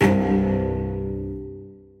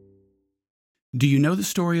Do you know the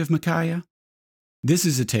story of Micaiah? This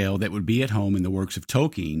is a tale that would be at home in the works of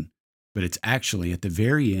Tolkien, but it's actually at the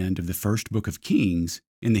very end of the first book of Kings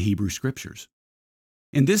in the Hebrew Scriptures.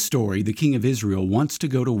 In this story, the king of Israel wants to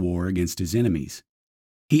go to war against his enemies.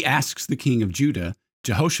 He asks the king of Judah,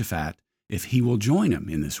 Jehoshaphat, if he will join him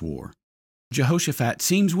in this war. Jehoshaphat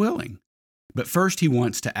seems willing, but first he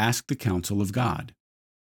wants to ask the counsel of God.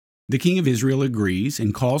 The king of Israel agrees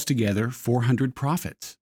and calls together 400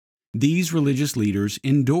 prophets. These religious leaders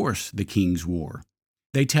endorse the king's war.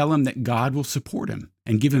 They tell him that God will support him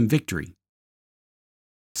and give him victory.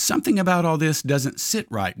 Something about all this doesn't sit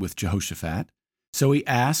right with Jehoshaphat, so he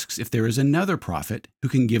asks if there is another prophet who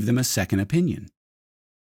can give them a second opinion.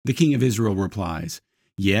 The king of Israel replies,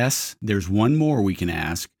 "Yes, there's one more we can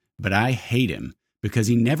ask, but I hate him because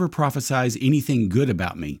he never prophesies anything good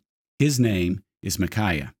about me. His name is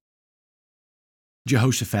Micaiah."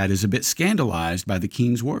 Jehoshaphat is a bit scandalized by the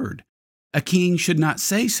king's word. A king should not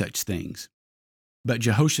say such things. But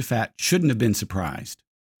Jehoshaphat shouldn't have been surprised.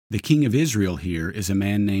 The king of Israel here is a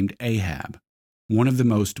man named Ahab, one of the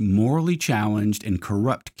most morally challenged and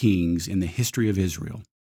corrupt kings in the history of Israel.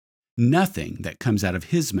 Nothing that comes out of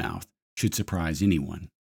his mouth should surprise anyone.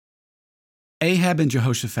 Ahab and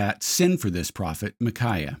Jehoshaphat send for this prophet,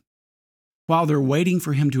 Micaiah. While they're waiting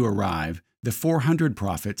for him to arrive, the 400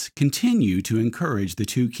 prophets continue to encourage the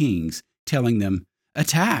two kings, telling them,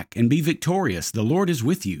 "Attack and be victorious, the Lord is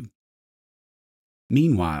with you."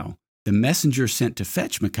 Meanwhile, the messenger sent to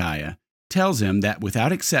fetch Micaiah tells him that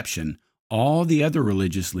without exception, all the other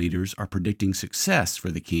religious leaders are predicting success for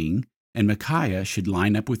the king, and Micaiah should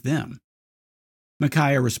line up with them.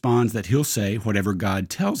 Micaiah responds that he'll say whatever God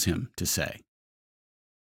tells him to say.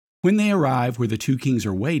 When they arrive where the two kings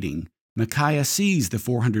are waiting, Micaiah sees the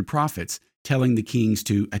 400 prophets telling the kings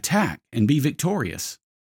to attack and be victorious.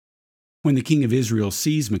 When the king of Israel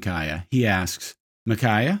sees Micaiah, he asks,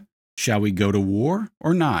 "Micaiah, shall we go to war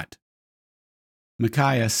or not?"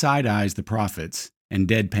 Micaiah side-eyes the prophets and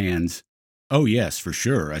deadpans, "Oh yes, for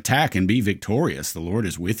sure, attack and be victorious, the Lord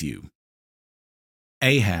is with you."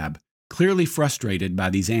 Ahab, clearly frustrated by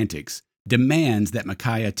these antics, demands that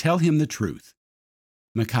Micaiah tell him the truth.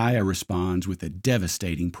 Micaiah responds with a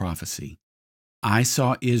devastating prophecy. "I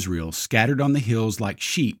saw Israel scattered on the hills like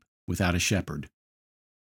sheep without a shepherd."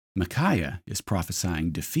 Micaiah is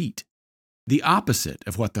prophesying defeat, the opposite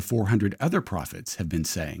of what the 400 other prophets have been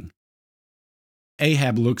saying.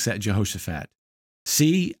 Ahab looks at Jehoshaphat.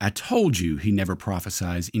 "See, I told you he never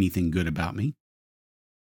prophesies anything good about me."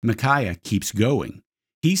 Micaiah keeps going.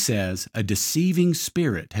 He says a deceiving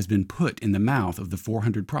spirit has been put in the mouth of the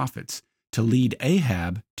 400 prophets to lead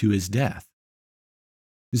Ahab to his death.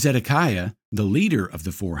 Zedekiah, the leader of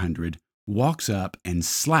the 400, walks up and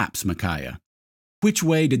slaps Micaiah. "Which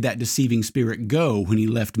way did that deceiving spirit go when he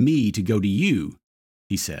left me to go to you?"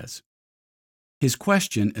 he says. His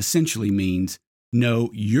question essentially means, "No,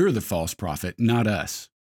 you're the false prophet, not us."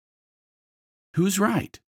 Who's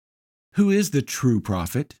right? Who is the true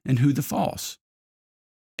prophet and who the false?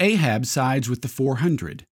 Ahab sides with the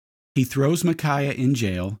 400. He throws Micaiah in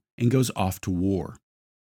jail and goes off to war.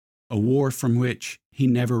 A war from which he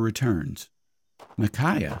never returns.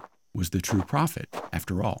 Micaiah was the true prophet,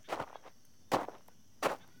 after all.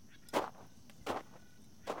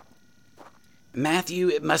 Matthew,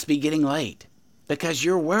 it must be getting late, because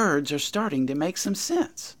your words are starting to make some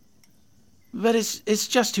sense. But it's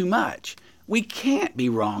just too much. We can't be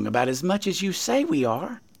wrong about as much as you say we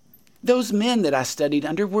are. Those men that I studied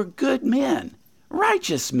under were good men,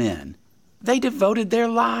 righteous men. They devoted their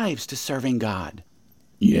lives to serving God.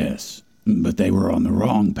 Yes, but they were on the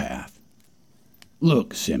wrong path.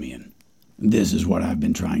 Look, Simeon, this is what I've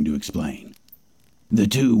been trying to explain. The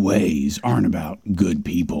two ways aren't about good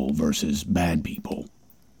people versus bad people.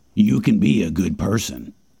 You can be a good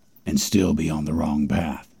person and still be on the wrong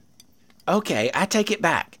path. Okay, I take it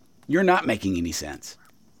back. You're not making any sense.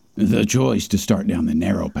 The choice to start down the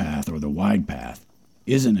narrow path or the wide path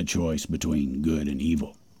isn't a choice between good and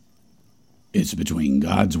evil. It's between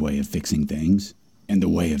God's way of fixing things and the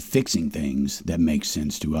way of fixing things that makes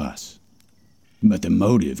sense to us. But the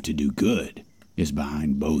motive to do good is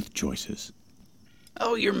behind both choices.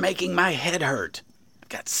 Oh, you're making my head hurt. I've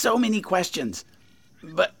got so many questions.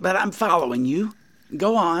 But I'm following you.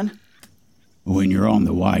 Go on. When you're on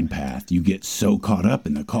the wide path, you get so caught up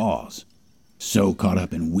in the cause, so caught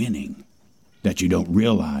up in winning, that you don't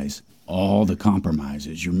realize all the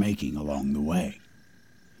compromises you're making along the way.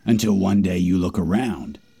 Until one day you look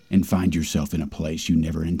around and find yourself in a place you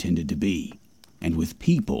never intended to be, and with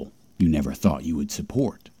people you never thought you would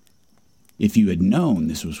support. If you had known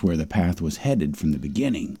this was where the path was headed from the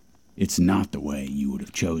beginning, it's not the way you would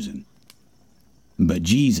have chosen. But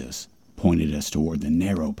Jesus pointed us toward the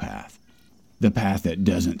narrow path, the path that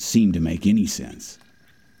doesn't seem to make any sense.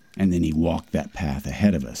 And then he walked that path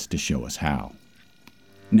ahead of us to show us how.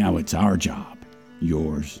 Now it's our job,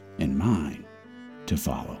 yours and mine, to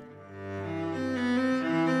follow.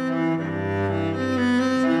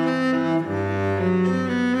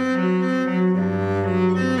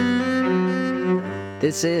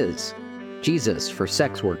 This is Jesus for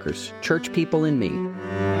Sex Workers, Church People and Me,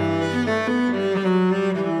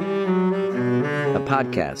 a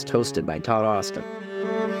podcast hosted by Todd Austin.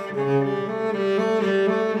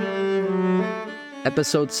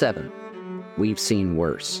 Episode 7, We've Seen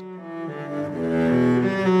Worse.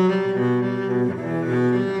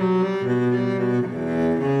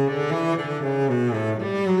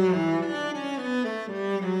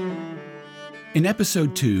 In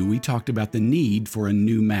Episode 2, we talked about the need for a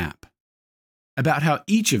new map, about how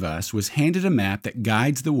each of us was handed a map that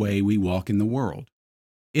guides the way we walk in the world.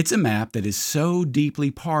 It's a map that is so deeply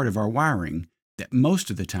part of our wiring that most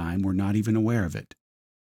of the time we're not even aware of it.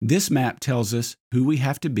 This map tells us who we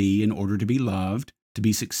have to be in order to be loved, to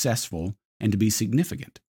be successful, and to be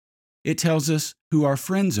significant. It tells us who our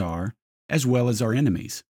friends are, as well as our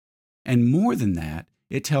enemies. And more than that,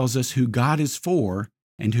 it tells us who God is for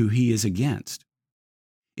and who He is against.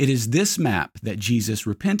 It is this map that Jesus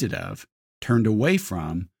repented of, turned away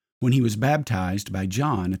from, when He was baptized by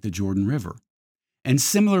John at the Jordan River. And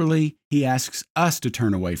similarly, He asks us to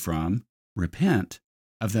turn away from, repent,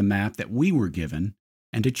 of the map that we were given,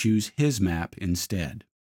 and to choose His map instead.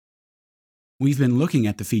 We've been looking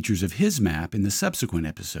at the features of His map in the subsequent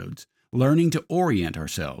episodes, learning to orient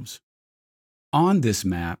ourselves. On this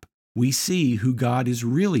map, we see who God is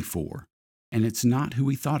really for, and it's not who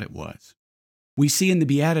we thought it was. We see in the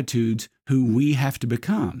Beatitudes who we have to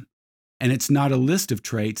become, and it's not a list of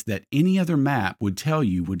traits that any other map would tell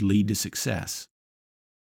you would lead to success.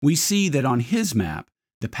 We see that on His map,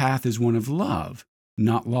 the path is one of love,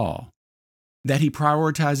 not law, that He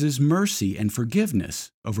prioritizes mercy and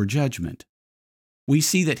forgiveness over judgment. We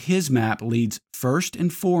see that His map leads first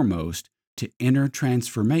and foremost to inner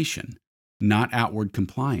transformation, not outward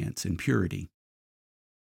compliance and purity.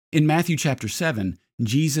 In Matthew chapter 7,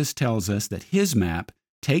 Jesus tells us that His map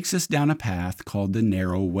takes us down a path called the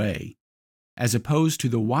narrow way, as opposed to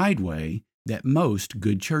the wide way that most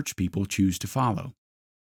good church people choose to follow.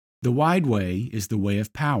 The wide way is the way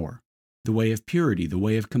of power, the way of purity, the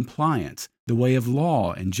way of compliance, the way of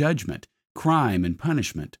law and judgment, crime and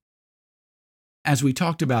punishment. As we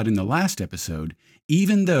talked about in the last episode,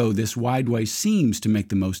 even though this wide way seems to make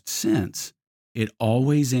the most sense, it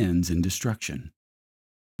always ends in destruction.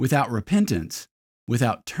 Without repentance,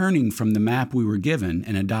 without turning from the map we were given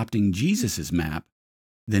and adopting Jesus' map,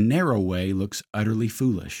 the narrow way looks utterly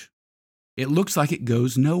foolish. It looks like it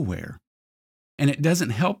goes nowhere. And it doesn't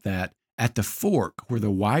help that at the fork where the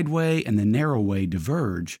wide way and the narrow way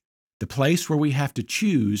diverge, the place where we have to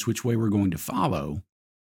choose which way we're going to follow,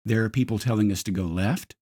 there are people telling us to go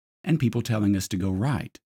left and people telling us to go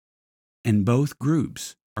right. And both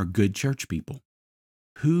groups are good church people.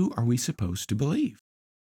 Who are we supposed to believe?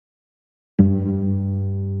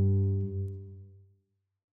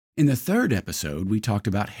 In the third episode, we talked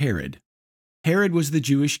about Herod. Herod was the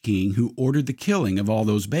Jewish king who ordered the killing of all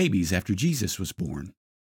those babies after Jesus was born.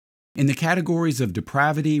 In the categories of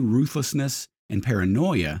depravity, ruthlessness, and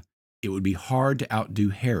paranoia, it would be hard to outdo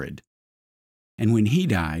Herod. And when he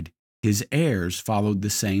died, his heirs followed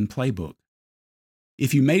the same playbook.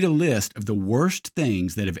 If you made a list of the worst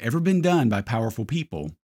things that have ever been done by powerful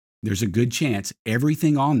people, there's a good chance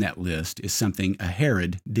everything on that list is something a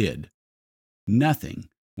Herod did. Nothing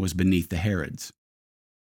was beneath the Herods.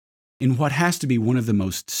 In what has to be one of the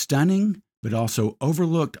most stunning but also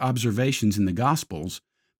overlooked observations in the Gospels,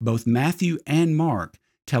 both Matthew and Mark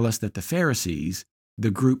tell us that the Pharisees, the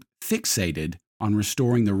group fixated on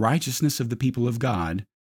restoring the righteousness of the people of God,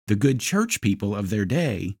 the good church people of their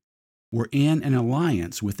day, were in an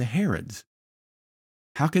alliance with the Herods.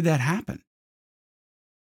 How could that happen?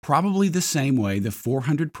 Probably the same way the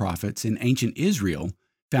 400 prophets in ancient Israel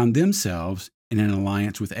found themselves in an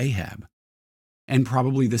alliance with Ahab, and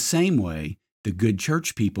probably the same way the good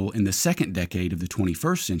church people in the second decade of the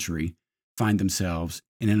 21st century find themselves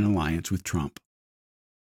in an alliance with Trump.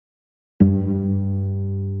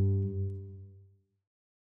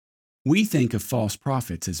 We think of false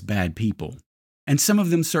prophets as bad people, and some of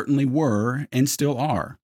them certainly were and still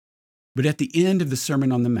are. But at the end of the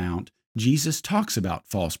Sermon on the Mount, Jesus talks about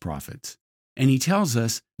false prophets, and He tells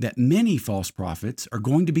us that many false prophets are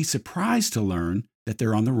going to be surprised to learn that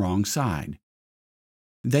they're on the wrong side.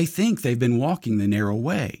 They think they've been walking the narrow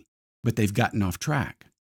way, but they've gotten off track,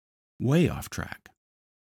 way off track.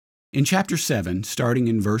 In chapter 7, starting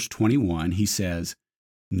in verse 21, he says,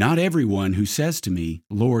 "Not everyone who says to me,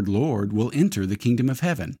 'Lord, Lord,' will enter the kingdom of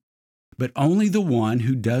heaven, but only the one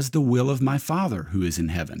who does the will of my Father who is in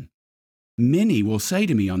heaven. Many will say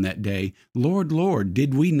to me on that day, 'Lord, Lord,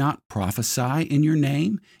 did we not prophesy in your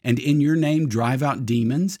name, and in your name drive out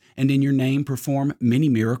demons, and in your name perform many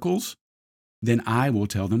miracles?' Then I will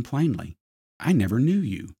tell them plainly, 'I never knew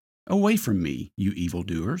you. Away from me, you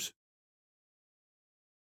evildoers.'"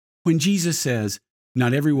 When Jesus says,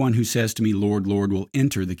 "Not everyone who says to me, 'Lord, Lord,' will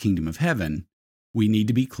enter the kingdom of heaven," we need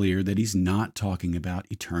to be clear that he's not talking about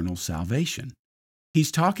eternal salvation.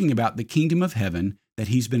 He's talking about the kingdom of heaven that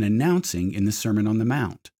he's been announcing in the Sermon on the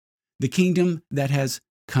Mount, the kingdom that has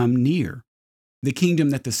come near, the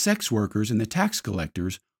kingdom that the sex workers and the tax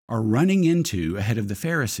collectors are running into ahead of the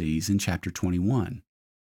Pharisees in chapter 21.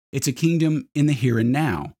 It's a kingdom in the here and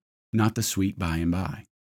now, not the sweet by and by.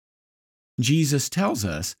 Jesus tells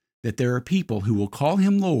us that there are people who will call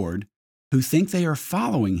him Lord, who think they are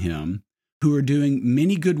following him, who are doing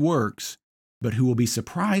many good works, but who will be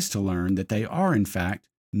surprised to learn that they are, in fact,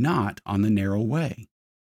 not on the narrow way.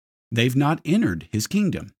 They've not entered his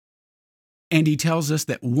kingdom. And he tells us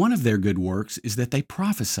that one of their good works is that they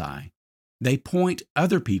prophesy. They point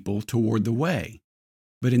other people toward the way,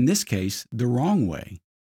 but in this case, the wrong way.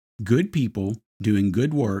 Good people doing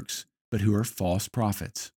good works, but who are false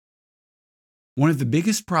prophets. One of the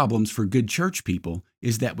biggest problems for good church people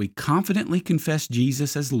is that we confidently confess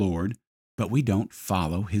Jesus as Lord, but we don't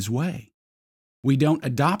follow his way. We don't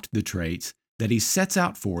adopt the traits that he sets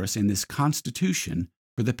out for us in this constitution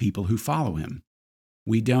for the people who follow him.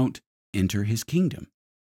 We don't enter his kingdom.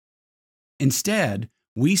 Instead,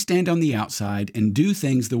 we stand on the outside and do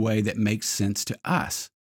things the way that makes sense to us,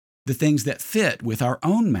 the things that fit with our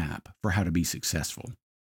own map for how to be successful.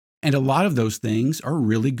 And a lot of those things are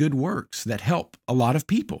really good works that help a lot of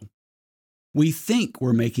people. We think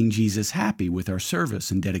we're making Jesus happy with our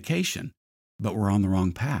service and dedication, but we're on the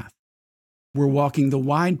wrong path. We're walking the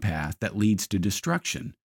wide path that leads to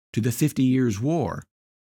destruction, to the 50 Years' War,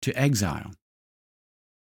 to exile.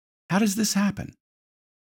 How does this happen?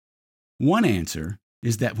 One answer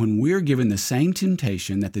is that when we're given the same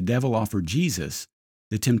temptation that the devil offered Jesus,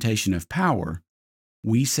 the temptation of power,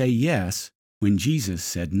 we say yes when Jesus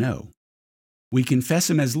said no. We confess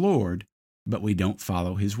him as Lord, but we don't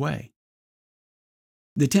follow his way.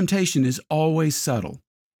 The temptation is always subtle,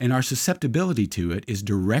 and our susceptibility to it is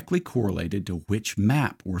directly correlated to which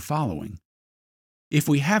map we're following. If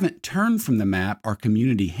we haven't turned from the map our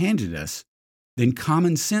community handed us, then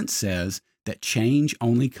common sense says that change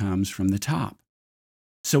only comes from the top.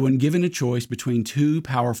 So when given a choice between two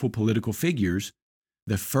powerful political figures,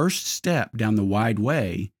 the first step down the wide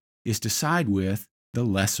way is to side with the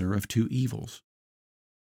lesser of two evils.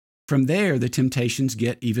 From there, the temptations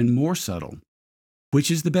get even more subtle.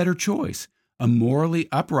 Which is the better choice? A morally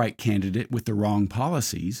upright candidate with the wrong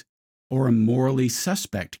policies, or a morally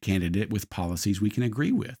suspect candidate with policies we can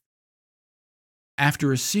agree with?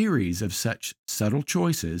 After a series of such subtle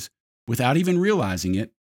choices, without even realizing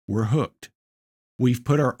it, we're hooked. We've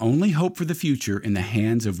put our only hope for the future in the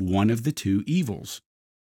hands of one of the two evils.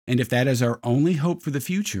 And if that is our only hope for the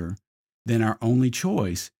future, then our only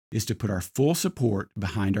choice is to put our full support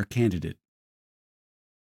behind our candidate.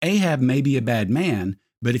 Ahab may be a bad man,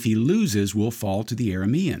 but if he loses, we'll fall to the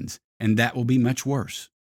Arameans, and that will be much worse.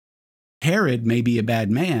 Herod may be a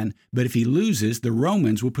bad man, but if he loses, the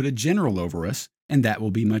Romans will put a general over us, and that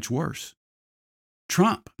will be much worse.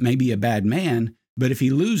 Trump may be a bad man, but if he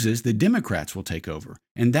loses, the Democrats will take over,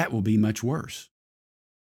 and that will be much worse.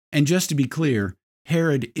 And just to be clear,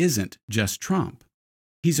 Herod isn't just Trump.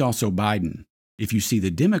 He's also Biden, if you see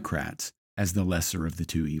the Democrats as the lesser of the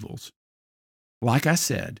two evils. Like I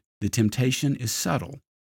said, the temptation is subtle,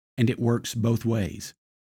 and it works both ways.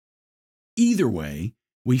 Either way,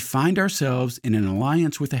 we find ourselves in an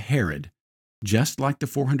alliance with a Herod, just like the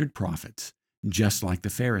 400 prophets, just like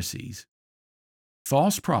the Pharisees.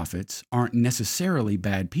 False prophets aren't necessarily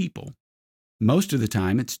bad people. Most of the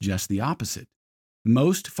time, it's just the opposite.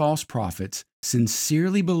 Most false prophets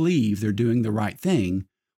sincerely believe they're doing the right thing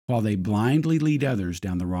while they blindly lead others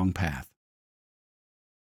down the wrong path.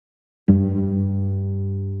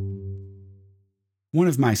 One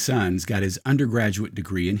of my sons got his undergraduate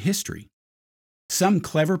degree in history. Some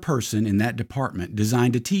clever person in that department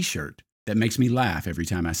designed a T-shirt that makes me laugh every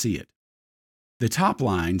time I see it. The top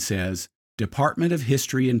line says, Department of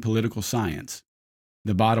History and Political Science.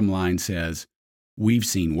 The bottom line says, we've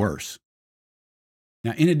seen worse.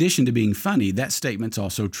 Now, in addition to being funny, that statement's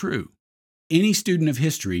also true. Any student of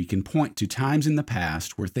history can point to times in the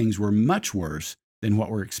past where things were much worse than what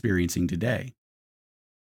we're experiencing today.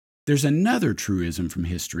 There's another truism from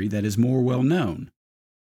history that is more well known.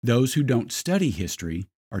 Those who don't study history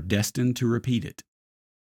are destined to repeat it.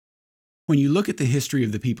 When you look at the history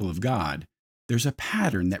of the people of God, there's a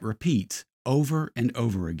pattern that repeats over and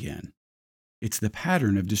over again. It's the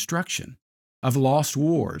pattern of destruction, of lost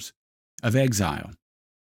wars, of exile.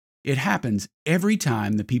 It happens every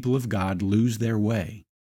time the people of God lose their way.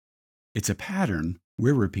 It's a pattern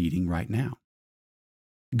we're repeating right now.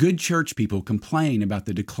 Good church people complain about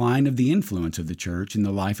the decline of the influence of the church in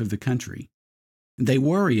the life of the country. They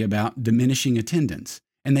worry about diminishing attendance,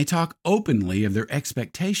 and they talk openly of their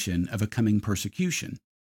expectation of a coming persecution.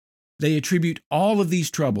 They attribute all of these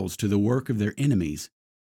troubles to the work of their enemies,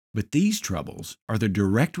 but these troubles are the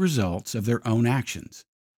direct results of their own actions,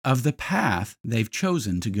 of the path they've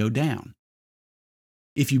chosen to go down.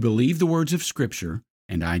 If you believe the words of Scripture,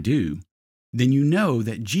 and I do, then you know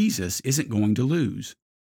that Jesus isn't going to lose.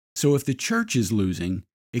 So if the church is losing,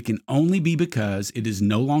 it can only be because it is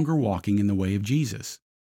no longer walking in the way of Jesus.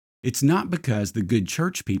 It's not because the good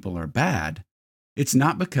church people are bad. It's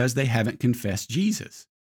not because they haven't confessed Jesus.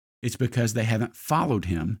 It's because they haven't followed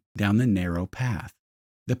him down the narrow path,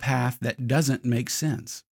 the path that doesn't make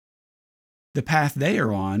sense. The path they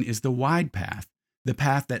are on is the wide path, the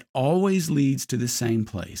path that always leads to the same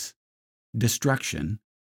place: destruction,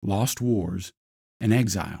 lost wars, and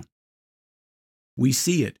exile. We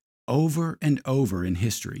see it over and over in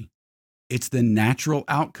history. It's the natural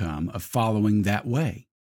outcome of following that way.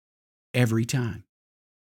 Every time.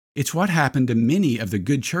 It's what happened to many of the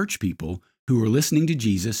good church people who were listening to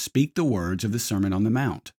Jesus speak the words of the Sermon on the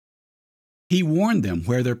Mount. He warned them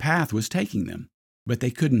where their path was taking them, but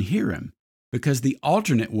they couldn't hear him because the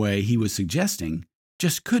alternate way he was suggesting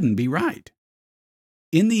just couldn't be right.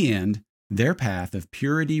 In the end, their path of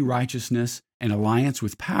purity, righteousness, and alliance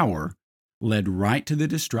with power led right to the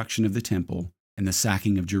destruction of the temple and the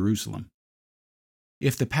sacking of Jerusalem.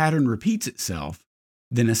 If the pattern repeats itself,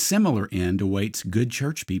 then a similar end awaits good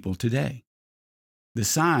church people today. The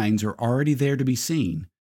signs are already there to be seen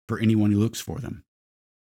for anyone who looks for them.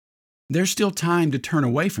 There's still time to turn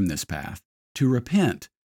away from this path, to repent,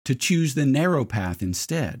 to choose the narrow path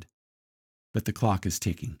instead. But the clock is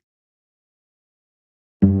ticking.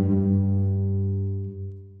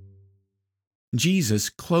 Jesus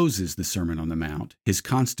closes the Sermon on the Mount, his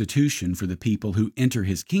constitution for the people who enter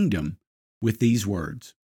his kingdom, with these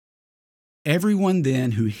words: "Everyone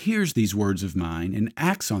then who hears these words of mine and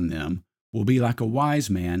acts on them will be like a wise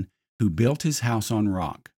man who built his house on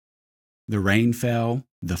rock. The rain fell,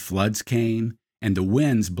 the floods came, and the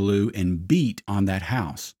winds blew and beat on that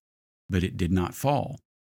house, but it did not fall,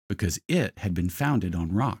 because it had been founded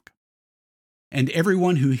on rock. And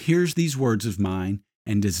everyone who hears these words of mine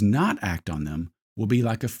and does not act on them will be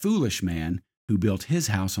like a foolish man who built his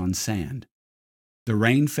house on sand. The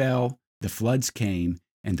rain fell, the floods came,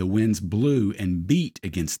 and the winds blew and beat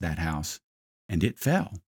against that house, and it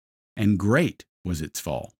fell, and great was its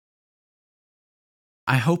fall."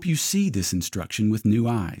 I hope you see this instruction with new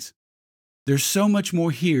eyes. There's so much more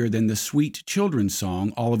here than the sweet children's song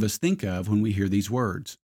all of us think of when we hear these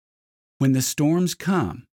words. When the storms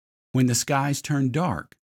come, when the skies turn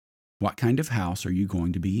dark, what kind of house are you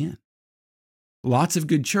going to be in? Lots of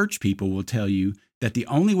good church people will tell you that the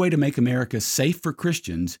only way to make America safe for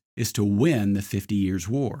Christians is to win the 50 Years'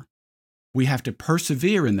 War. We have to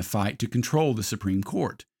persevere in the fight to control the Supreme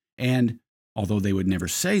Court. And, although they would never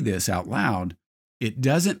say this out loud, it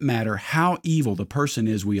doesn't matter how evil the person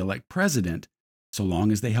is we elect president, so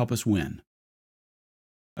long as they help us win.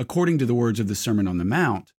 According to the words of the Sermon on the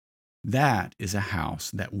Mount, that is a house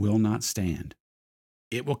that will not stand.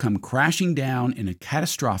 It will come crashing down in a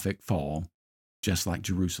catastrophic fall, just like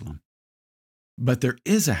Jerusalem. But there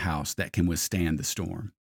is a house that can withstand the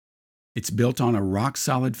storm. It's built on a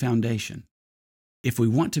rock-solid foundation. If we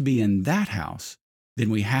want to be in that house, then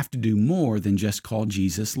we have to do more than just call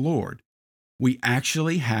Jesus Lord. We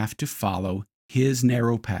actually have to follow his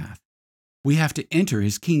narrow path. We have to enter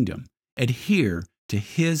his kingdom, adhere to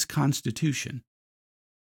his constitution.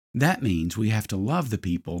 That means we have to love the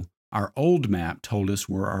people our old map told us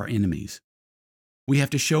were our enemies. We have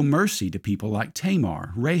to show mercy to people like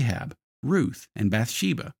Tamar, Rahab, Ruth, and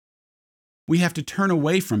Bathsheba. We have to turn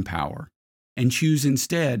away from power and choose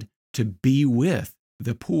instead to be with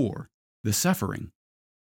the poor, the suffering.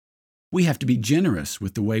 We have to be generous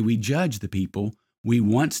with the way we judge the people we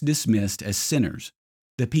once dismissed as sinners,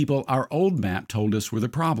 the people our old map told us were the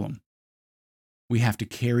problem. We have to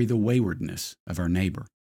carry the waywardness of our neighbor.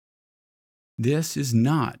 This is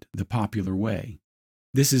not the popular way.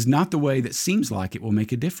 This is not the way that seems like it will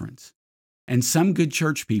make a difference. And some good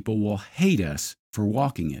church people will hate us for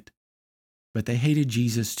walking it. but they hated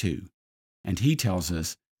Jesus too, and he tells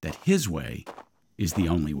us that his way is the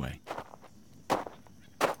only way.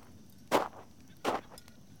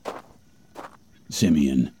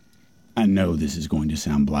 Simeon, I know this is going to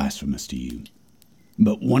sound blasphemous to you,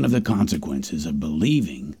 but one of the consequences of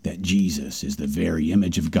believing that Jesus is the very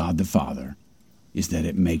image of God the Father is that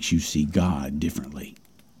it makes you see God differently,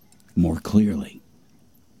 more clearly.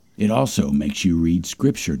 It also makes you read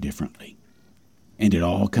Scripture differently, and it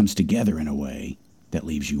all comes together in a way that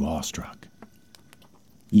leaves you awestruck.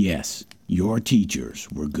 Yes, your teachers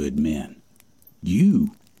were good men.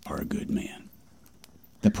 You are a good man.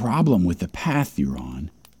 The problem with the path you're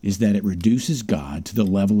on is that it reduces God to the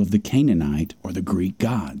level of the Canaanite or the Greek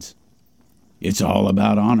gods. It's all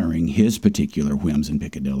about honoring his particular whims and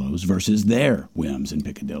picadillos versus their whims and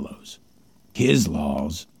picadillos. His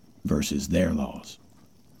laws versus their laws.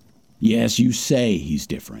 Yes, you say he's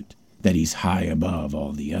different, that he's high above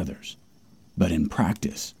all the others. But in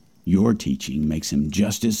practice, your teaching makes him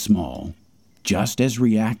just as small, just as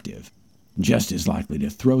reactive, just as likely to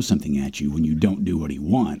throw something at you when you don't do what he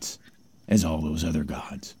wants as all those other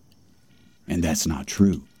gods. And that's not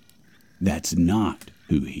true. That's not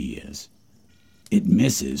who he is. It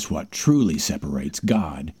misses what truly separates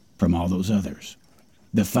God from all those others,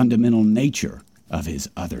 the fundamental nature of his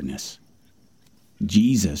otherness.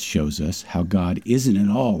 Jesus shows us how God isn't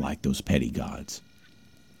at all like those petty gods.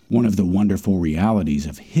 One of the wonderful realities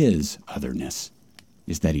of his otherness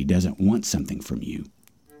is that he doesn't want something from you.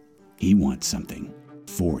 He wants something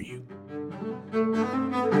for you.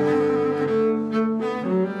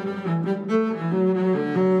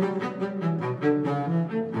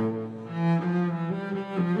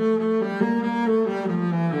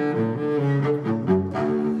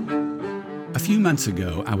 A few months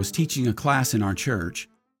ago, I was teaching a class in our church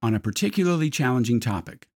on a particularly challenging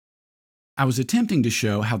topic. I was attempting to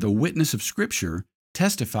show how the witness of Scripture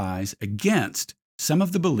testifies against some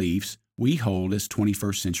of the beliefs we hold as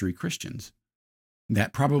 21st century Christians.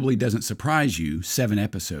 That probably doesn't surprise you 7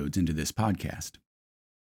 episodes into this podcast.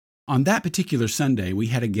 On that particular Sunday, we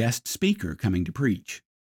had a guest speaker coming to preach.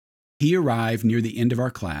 He arrived near the end of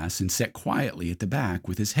our class and sat quietly at the back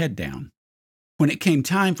with his head down. When it came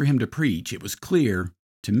time for him to preach, it was clear,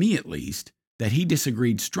 to me at least, that he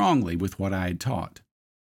disagreed strongly with what I had taught.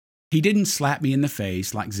 He didn't slap me in the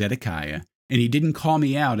face like Zedekiah, and he didn't call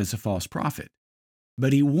me out as a false prophet.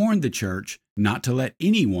 But he warned the church not to let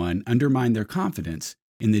anyone undermine their confidence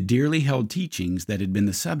in the dearly held teachings that had been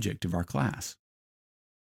the subject of our class.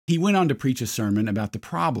 He went on to preach a sermon about the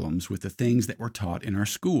problems with the things that were taught in our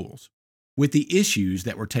schools, with the issues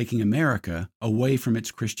that were taking America away from its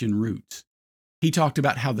Christian roots. He talked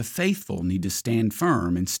about how the faithful need to stand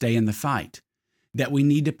firm and stay in the fight, that we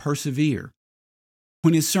need to persevere.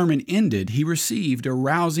 When his sermon ended, he received a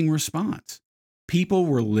rousing response. People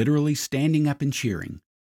were literally standing up and cheering.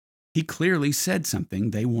 He clearly said something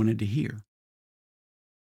they wanted to hear.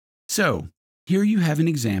 So, here you have an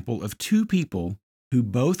example of 2 people who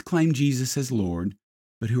both claim Jesus as Lord,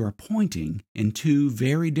 but who are pointing in 2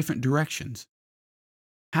 very different directions.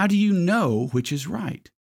 How do you know which is right?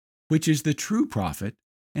 Which is the true prophet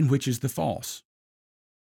and which is the false?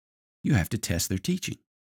 You have to test their teaching.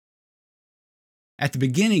 At the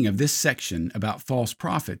beginning of this section about false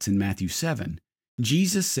prophets in Matthew 7,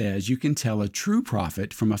 Jesus says you can tell a true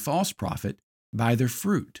prophet from a false prophet by their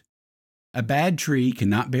fruit. A bad tree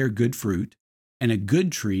cannot bear good fruit, and a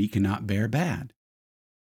good tree cannot bear bad.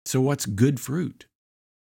 So what's good fruit?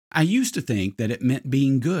 I used to think that it meant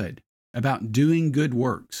being good, about doing good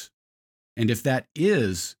works. And if that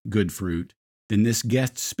is good fruit, then this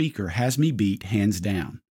guest speaker has me beat hands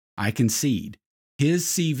down. I concede. His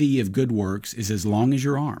CV of good works is as long as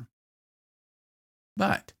your arm.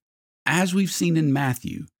 But, as we've seen in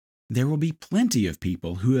Matthew, there will be plenty of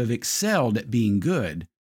people who have excelled at being good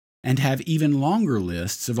and have even longer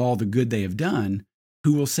lists of all the good they have done,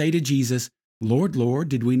 who will say to Jesus, "Lord, Lord,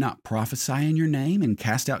 did we not prophesy in your name and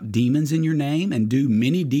cast out demons in your name and do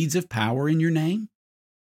many deeds of power in your name?"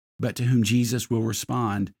 But to whom Jesus will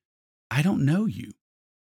respond, "I don't know you."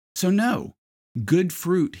 So no, good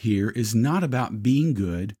fruit here is not about being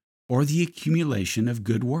good or the accumulation of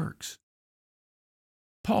good works.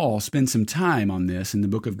 Paul spends some time on this in the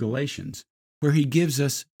book of Galatians, where he gives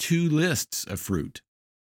us 2 lists of fruit.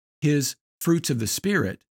 His fruits of the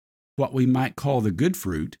Spirit, what we might call the good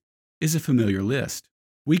fruit, is a familiar list.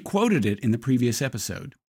 We quoted it in the previous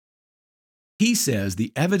episode. He says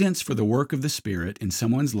the evidence for the work of the Spirit in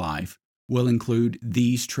someone's life will include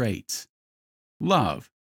these traits.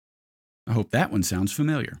 Love. I hope that one sounds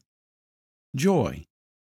familiar. Joy.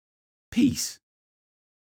 Peace.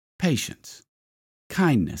 Patience.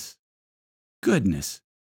 Kindness. goodness,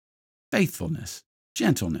 faithfulness,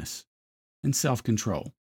 gentleness, and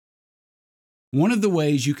self-control. One of the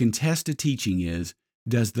ways you can test a teaching is,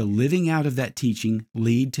 does the living out of that teaching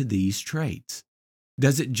lead to these traits?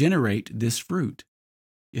 Does it generate this fruit?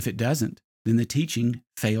 If it doesn't, then the teaching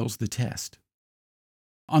fails the test.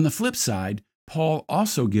 On the flip side, Paul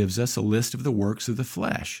also gives us a list of the works of the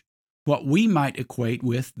flesh, what we might equate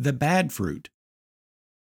with the bad fruit.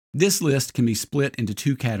 This list can be split into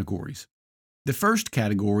two categories. The first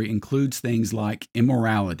category includes things like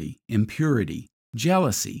immorality, impurity,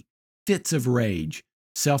 jealousy, fits of rage,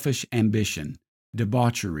 selfish ambition,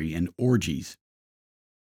 debauchery, and orgies.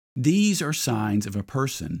 These are signs of a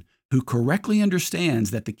person who correctly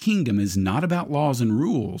understands that the kingdom is not about laws and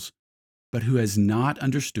rules, but who has not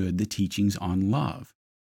understood the teachings on love.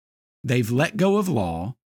 They've let go of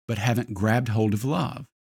law, but haven't grabbed hold of love.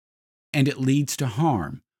 And it leads to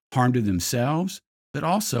harm to themselves, but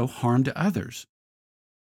also harm to others.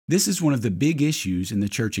 This is one of the big issues in the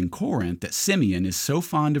church in Corinth that Simeon is so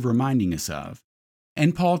fond of reminding us of.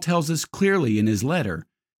 And Paul tells us clearly in his letter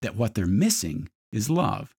that what they're missing is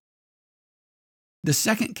love. The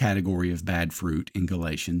second category of bad fruit in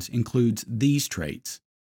Galatians includes these traits: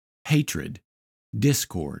 hatred,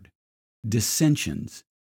 discord, dissensions,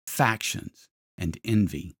 factions, and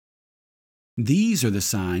envy. These are the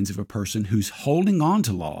signs of a person who's holding on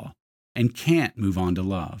to law and can't move on to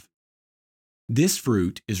love. This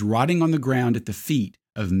fruit is rotting on the ground at the feet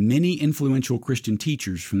of many influential Christian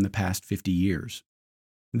teachers from the past 50 years.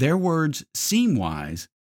 Their words seem wise,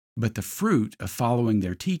 but the fruit of following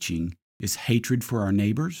their teaching is hatred for our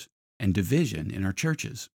neighbors and division in our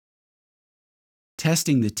churches.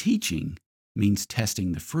 Testing the teaching means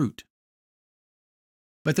testing the fruit.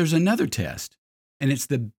 But there's another test, and it's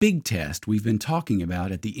the big test we've been talking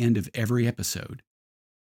about at the end of every episode.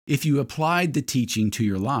 If you applied the teaching to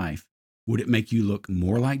your life, would it make you look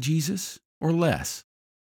more like Jesus or less?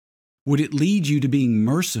 Would it lead you to being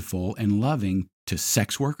merciful and loving to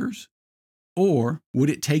sex workers? Or would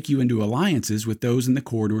it take you into alliances with those in the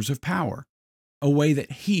corridors of power, a way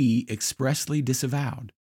that he expressly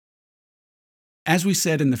disavowed? As we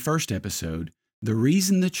said in the first episode, the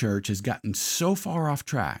reason the church has gotten so far off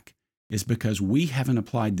track is because we haven't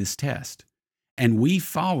applied this test, and we've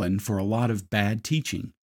fallen for a lot of bad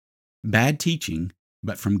teaching. Bad teaching,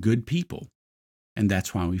 but from good people, and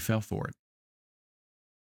that's why we fell for it.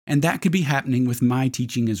 And that could be happening with my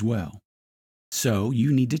teaching as well. So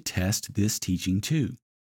you need to test this teaching too.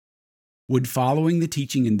 Would following the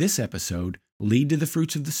teaching in this episode lead to the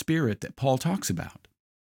fruits of the Spirit that Paul talks about?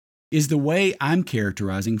 Is the way I'm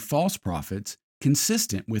characterizing false prophets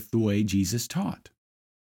consistent with the way Jesus taught?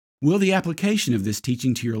 Will the application of this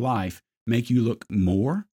teaching to your life make you look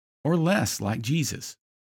more or less like Jesus?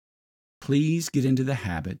 Please get into the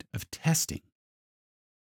habit of testing.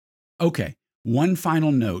 Okay, one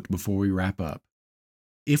final note before we wrap up.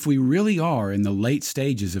 If we really are in the late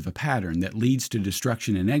stages of a pattern that leads to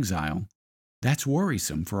destruction and exile, that's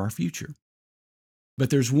worrisome for our future.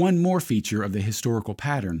 But there's one more feature of the historical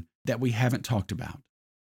pattern that we haven't talked about.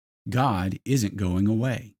 God isn't going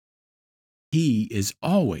away. He is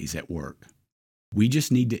always at work. We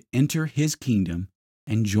just need to enter His kingdom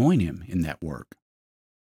and join Him in that work.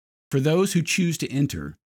 For those who choose to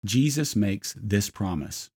enter, Jesus makes this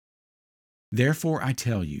promise. Therefore I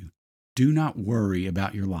tell you, do not worry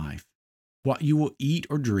about your life, what you will eat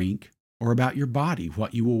or drink, or about your body,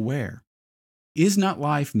 what you will wear. Is not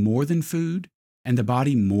life more than food, and the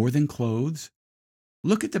body more than clothes?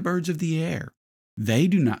 Look at the birds of the air. They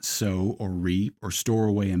do not sow or reap or store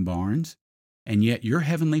away in barns, and yet your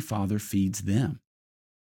heavenly Father feeds them.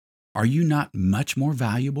 Are you not much more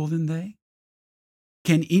valuable than they?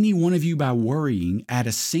 Can any one of you by worrying add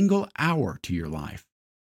a single hour to your life?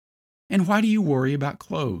 And why do you worry about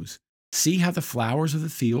clothes? See how the flowers of the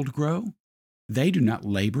field grow? They do not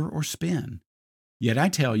labor or spin. Yet I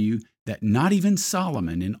tell you that not even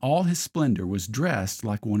Solomon in all his splendor was dressed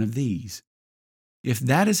like one of these. If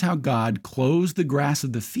that is how God clothes the grass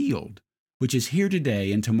of the field, which is here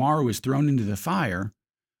today and tomorrow is thrown into the fire,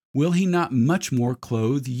 will He not much more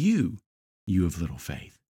clothe you, you of little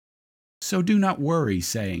faith? So do not worry,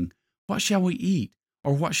 saying, what shall we eat?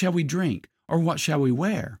 Or what shall we drink? Or what shall we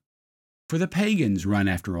wear? For the pagans run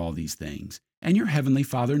after all these things, and your heavenly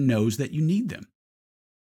Father knows that you need them.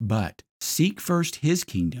 But seek first His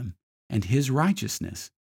kingdom and His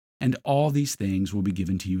righteousness, and all these things will be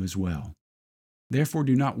given to you as well. Therefore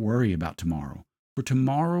do not worry about tomorrow, for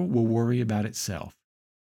tomorrow will worry about itself.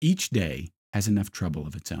 Each day has enough trouble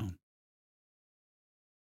of its own.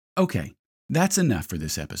 Okay, that's enough for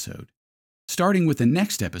this episode. Starting with the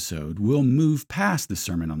next episode, we'll move past the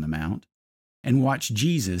Sermon on the Mount and watch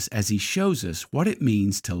Jesus as he shows us what it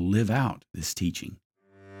means to live out this teaching.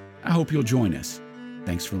 I hope you'll join us.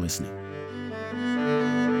 Thanks for listening.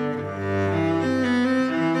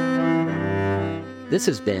 This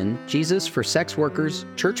has been Jesus for Sex Workers,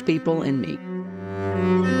 Church People, and Me.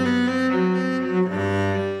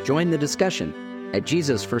 Join the discussion at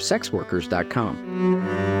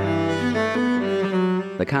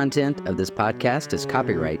JesusForSexWorkers.com. The content of this podcast is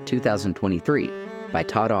copyright 2023 by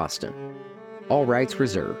Todd Austin. All rights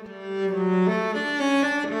reserved.